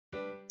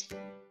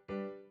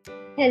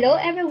Hello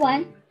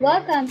everyone!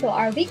 Welcome to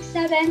our Week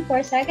 7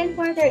 for second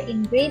quarter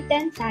in Grade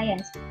 10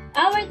 Science.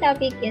 Our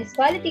topic is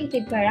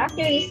qualitative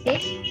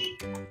characteristics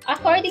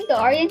according to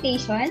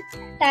orientation,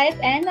 type,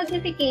 and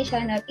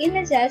magnification of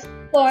images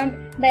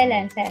formed by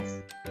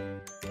lenses.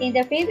 In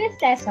the previous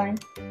lesson,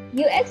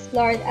 you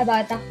explored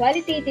about the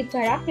qualitative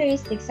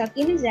characteristics of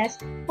images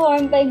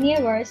formed by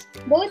mirrors,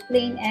 both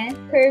plane and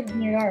curved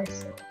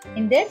mirrors.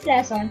 In this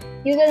lesson,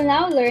 you will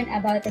now learn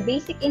about the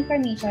basic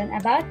information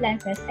about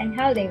lenses and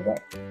how they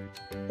work.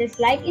 Just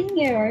like in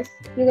mirrors,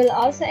 we will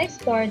also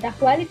explore the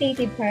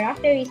qualitative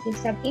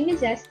characteristics of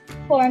images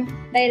formed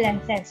by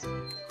lenses.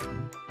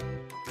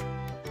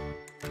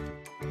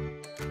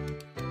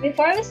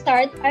 Before we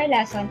start our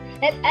lesson,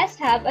 let us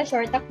have a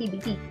short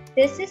activity.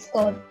 This is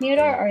called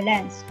mirror or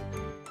lens.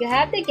 You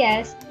have to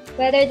guess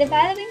whether the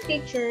following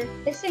picture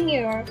is a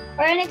mirror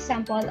or an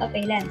example of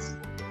a lens.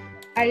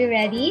 Are you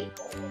ready?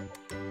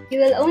 You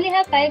will only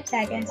have 5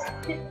 seconds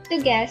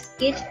to guess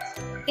each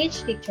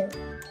picture.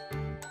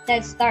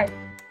 Let's start.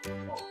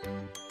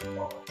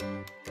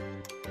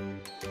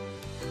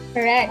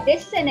 Correct.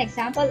 This is an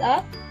example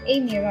of a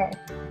mirror.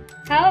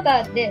 How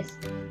about this?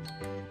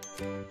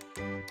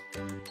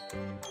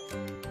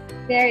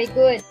 Very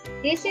good.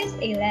 This is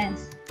a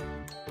lens.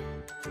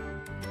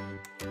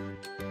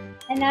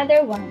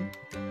 Another one.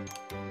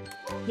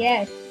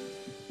 Yes.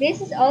 This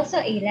is also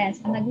a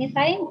lens, a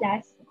magnifying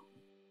glass.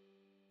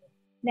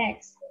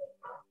 Next.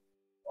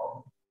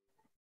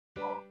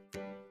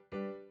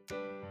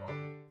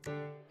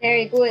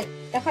 Very good.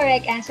 The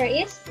correct answer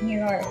is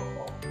mirror.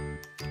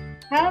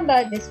 How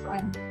about this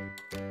one?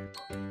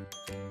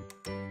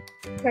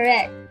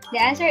 Correct.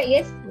 The answer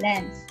is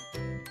lens.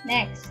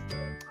 Next.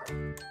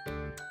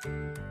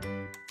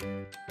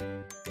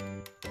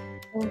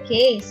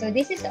 Okay, so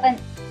this is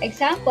an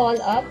example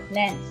of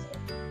lens.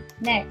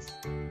 Next.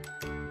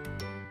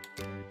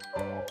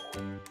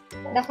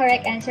 The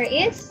correct answer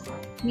is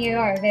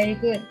mirror. Very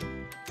good.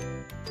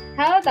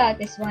 How about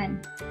this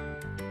one?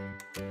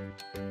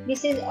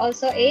 This is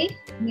also a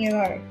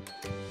mirror.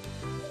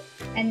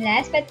 And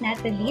last but not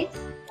the least,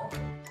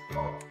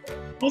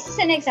 this is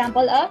an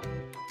example of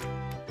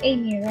a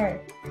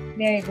mirror.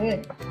 Very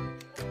good.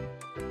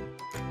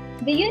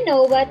 Do you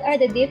know what are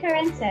the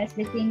differences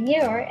between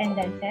mirror and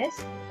lenses?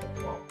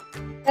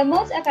 The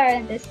most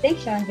apparent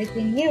distinction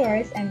between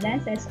mirrors and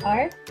lenses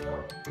are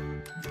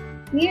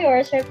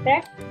mirrors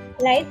reflect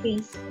light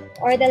rays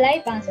or the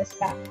light bounces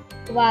back,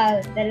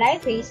 while the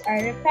light rays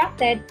are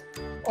refracted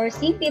or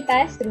simply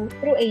pass through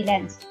a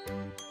lens.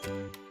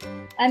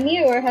 A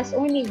mirror has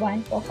only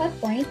one focal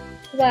point,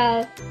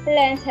 while the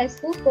lens has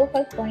 2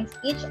 focal points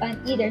each on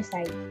either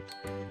side.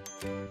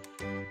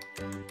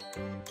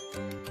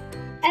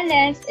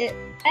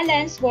 A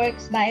lens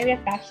works by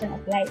refraction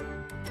of light.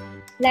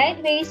 Light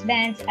rays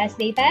bend as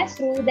they pass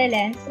through the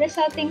lens,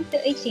 resulting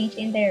to a change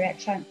in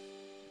direction.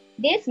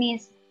 This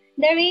means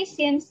the ray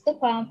seems to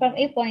come from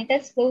a point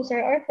that's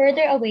closer or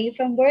further away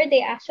from where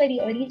they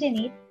actually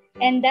originate,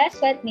 and that's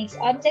what makes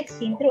objects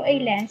seen through a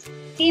lens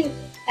seem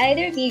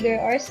either bigger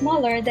or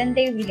smaller than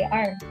they really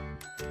are.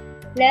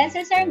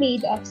 Lenses are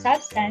made of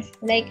substance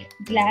like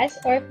glass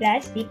or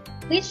plastic,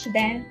 which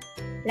bend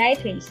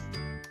light rays.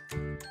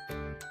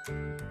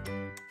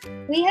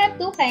 We have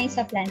 2 kinds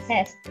of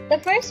lenses. The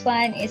first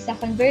one is the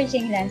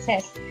converging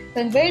lenses.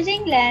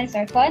 Converging lens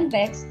are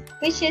convex,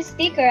 which is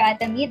thicker at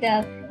the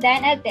middle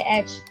than at the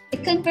edge.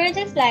 It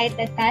converges light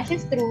that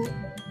passes through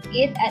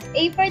it at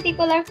a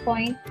particular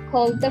point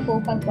called the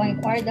focal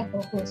point or the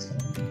focus.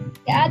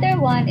 The other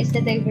one is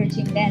the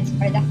diverging lens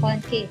or the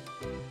concave,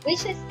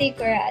 which is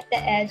thicker at the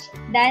edge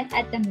than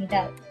at the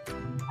middle.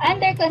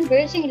 Under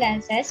converging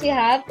lenses, we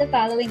have the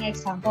following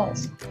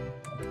examples.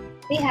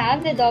 We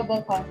have the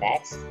double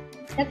convex,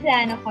 the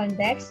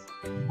plano-convex,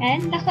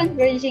 and the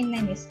converging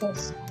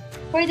meniscus.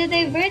 For the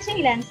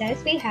diverging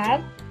lenses, we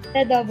have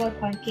the double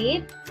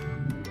concave,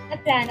 the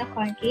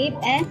plano-concave,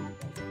 and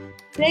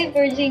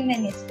diverging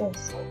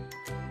meniscus.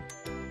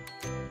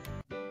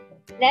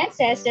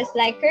 Lenses, just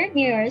like curved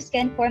mirrors,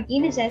 can form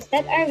images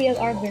that are real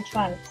or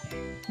virtual.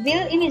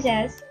 Real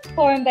images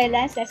formed by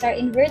lenses are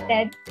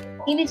inverted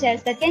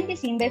images that can be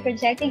seen by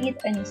projecting it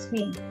on a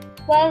screen,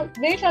 while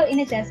virtual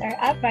images are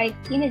upright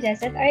images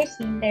that are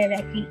seen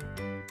directly.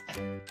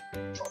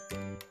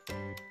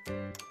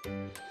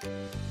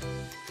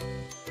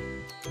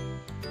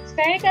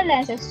 Spherical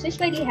lenses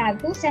usually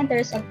have 2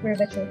 centers of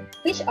curvature,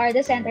 which are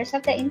the centers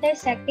of the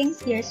intersecting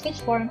spheres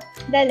which form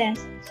the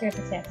lens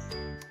surfaces.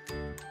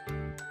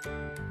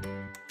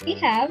 We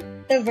have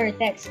the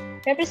vertex,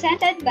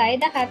 represented by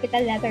the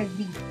capital letter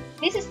V.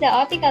 This is the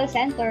optical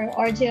center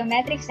or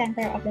geometric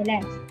center of the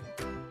lens.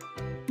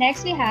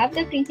 Next, we have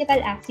the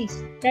principal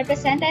axis,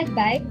 represented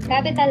by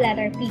capital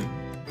letter P.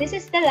 This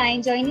is the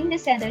line joining the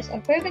centers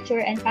of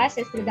curvature and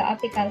passes through the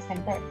optical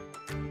center.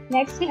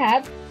 Next, we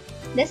have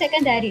the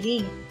secondary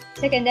ray.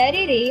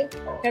 Secondary ray,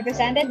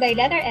 represented by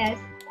letter S,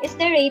 is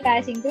the ray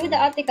passing through the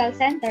optical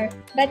center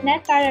but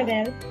not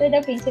parallel to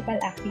the principal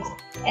axis.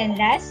 And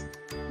last,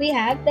 we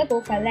have the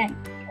focal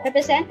length,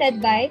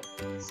 represented by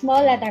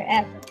small letter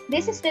f.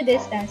 This is the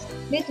distance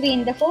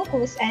between the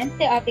focus and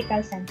the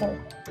optical center.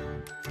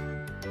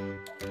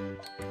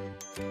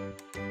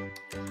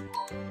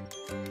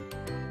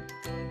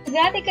 To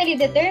graphically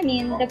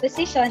determine the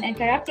position and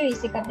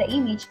characteristic of the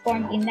image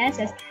formed in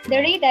lenses, the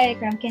ray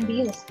diagram can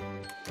be used.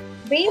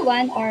 Ray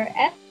 1 or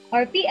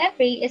PF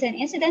ray is an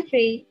incident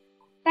ray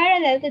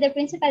parallel to the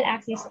principal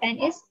axis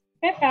and is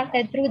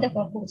refracted through the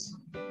focus.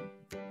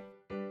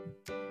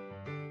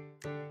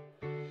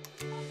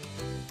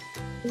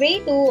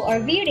 Ray 2 or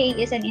V ray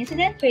is an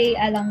incident ray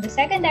along the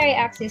secondary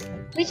axis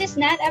which is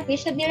not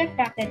appreciably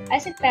refracted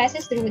as it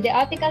passes through the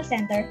optical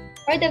center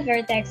or the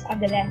vertex of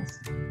the lens.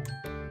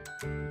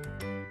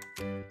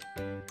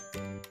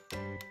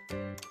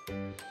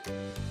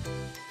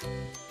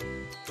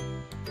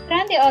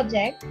 From the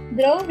object,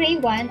 draw ray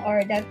 1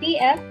 or the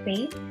PF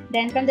ray,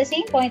 then from the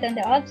same point on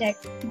the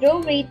object,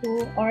 draw ray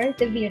 2 or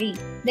the V ray.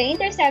 The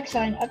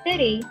intersection of the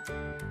ray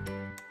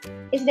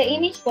is the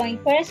image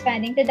point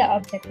corresponding to the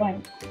object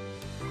point.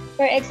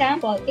 For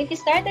example, if you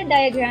started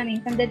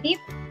diagramming from the tip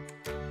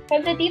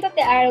of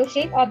the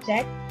arrow-shaped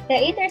object, the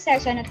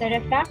intersection of the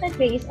refracted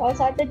ray is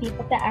also at the tip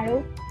of the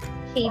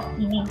arrow-shaped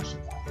image.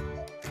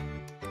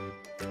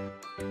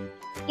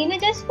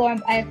 Images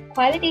formed are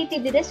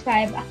qualitatively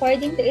described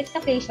according to its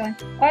location,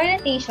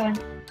 orientation,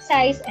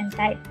 size, and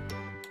type.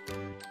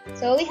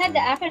 So we have the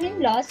acronym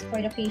LOS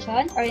for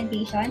location,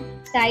 orientation,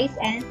 size,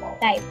 and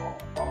type.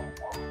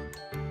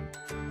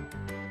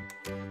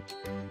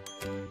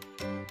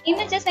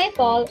 Images may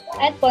fall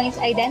at points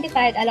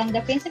identified along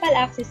the principal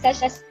axis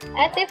such as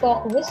at the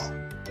focus,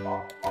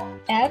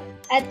 F,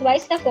 at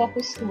twice the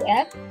focus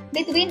 2F,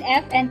 between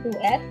F and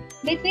 2F,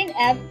 between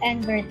F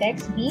and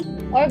vertex B,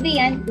 or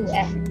beyond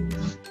 2F.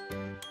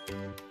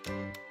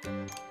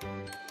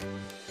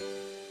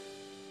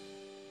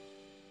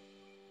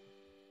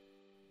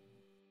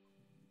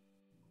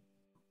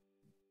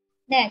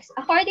 Next,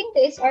 according to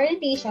its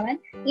orientation,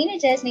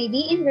 images may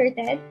be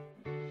inverted,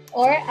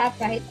 or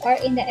upright, or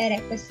in the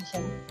erect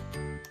position.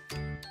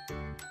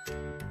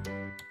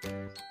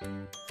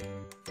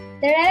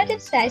 The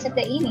relative size of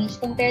the image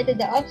compared to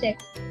the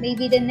object may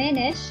be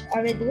diminished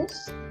or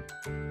reduced.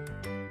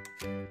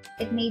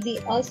 It may be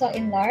also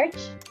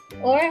enlarged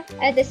or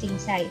at the same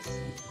size.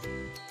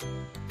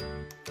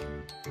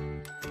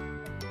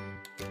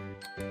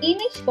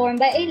 Image formed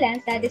by a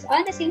lens that is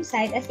on the same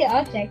side as the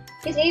object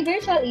is a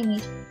virtual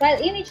image, while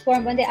image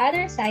formed on the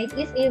other side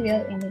is a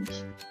real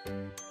image.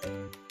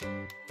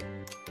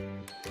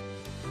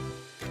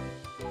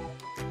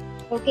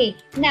 Okay,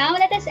 now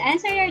let us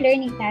answer your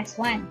learning task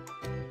 1.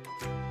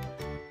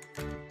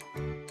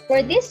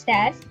 For this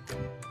task,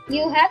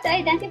 you have to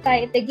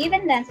identify if the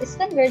given lens is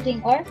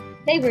converging or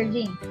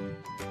diverging.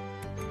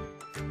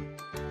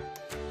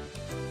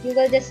 You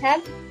will just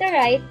have to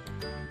write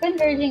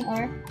converging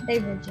or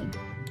diverging.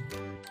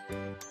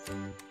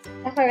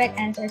 The correct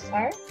answers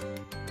are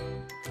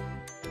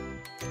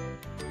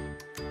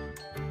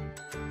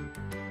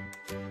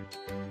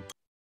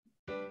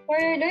for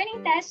your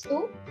learning task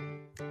 2,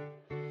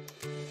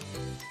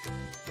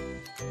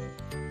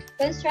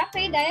 construct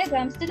ray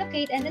diagrams to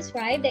locate and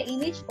describe the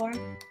image formed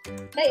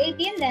by a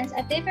thin lens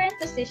at different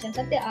positions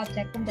of the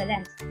object from the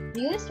lens.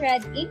 Use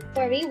red ink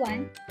for ray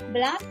 1,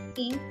 black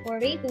ink for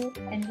ray 2,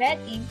 and red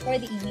ink for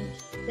the image.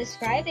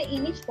 Describe the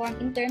image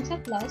formed in terms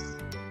of loss,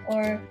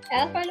 or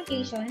L for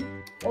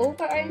location, O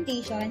for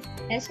orientation,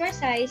 S for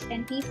size,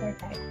 and T for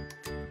type.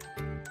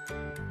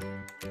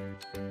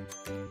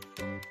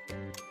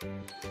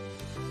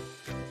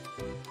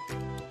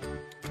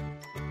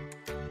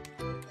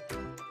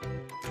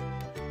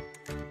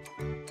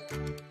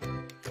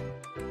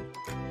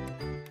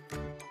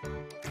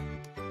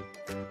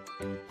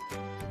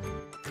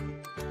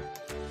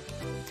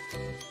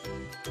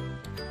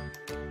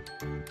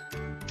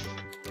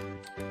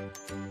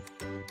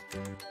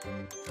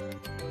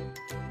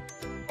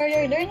 For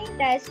your learning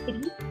task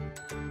 3,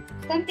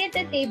 complete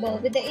the table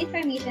with the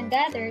information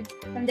gathered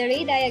from the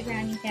ray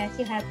diagramming test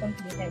you have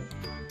completed.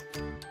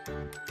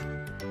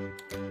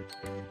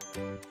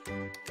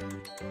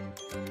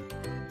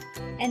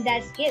 And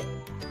that's it.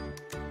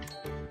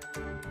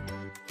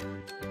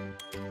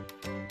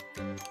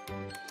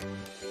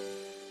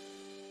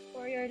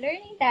 For your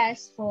learning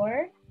task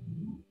 4,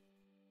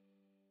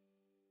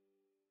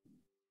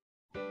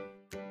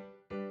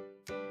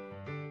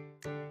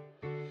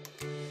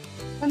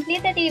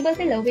 complete the table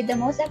below with the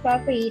most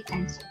appropriate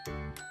answer.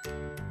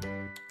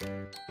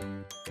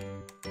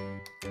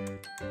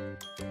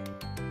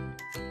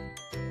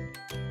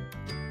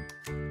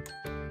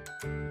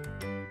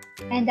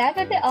 And that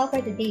will be all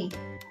for today.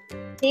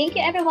 Thank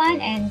you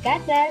everyone and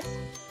God bless!